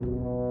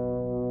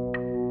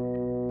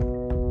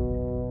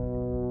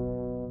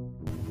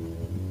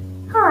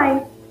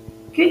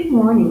Good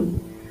morning.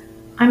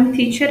 I'm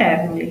teacher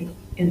Emily,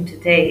 and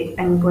today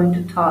I'm going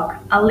to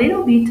talk a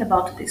little bit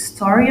about the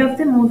story of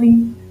the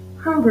movie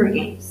Hunger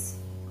Games.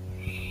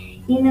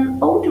 In an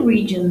old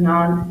region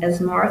known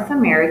as North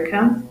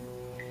America,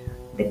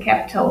 the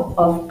capital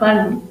of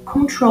Pan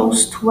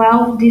controls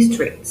 12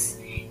 districts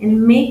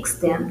and makes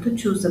them to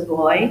choose a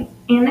boy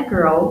and a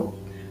girl,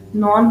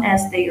 known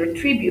as their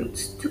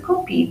tributes, to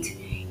compete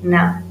in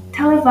a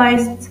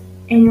televised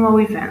annual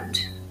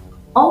event.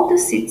 All the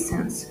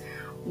citizens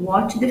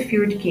watch the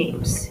field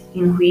games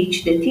in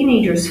which the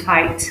teenagers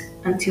fight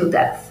until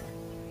death.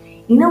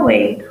 In a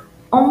way,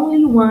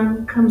 only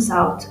one comes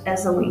out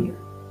as a winner.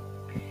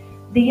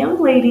 The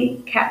young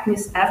lady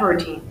Katniss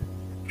Everdeen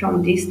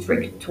from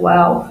District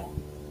 12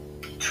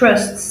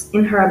 trusts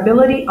in her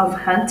ability of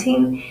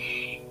hunting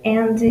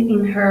and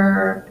in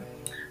her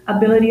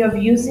ability of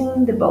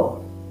using the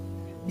bow,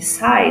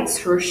 besides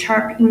her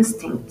sharp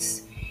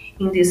instincts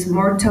in this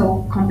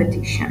mortal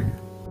competition.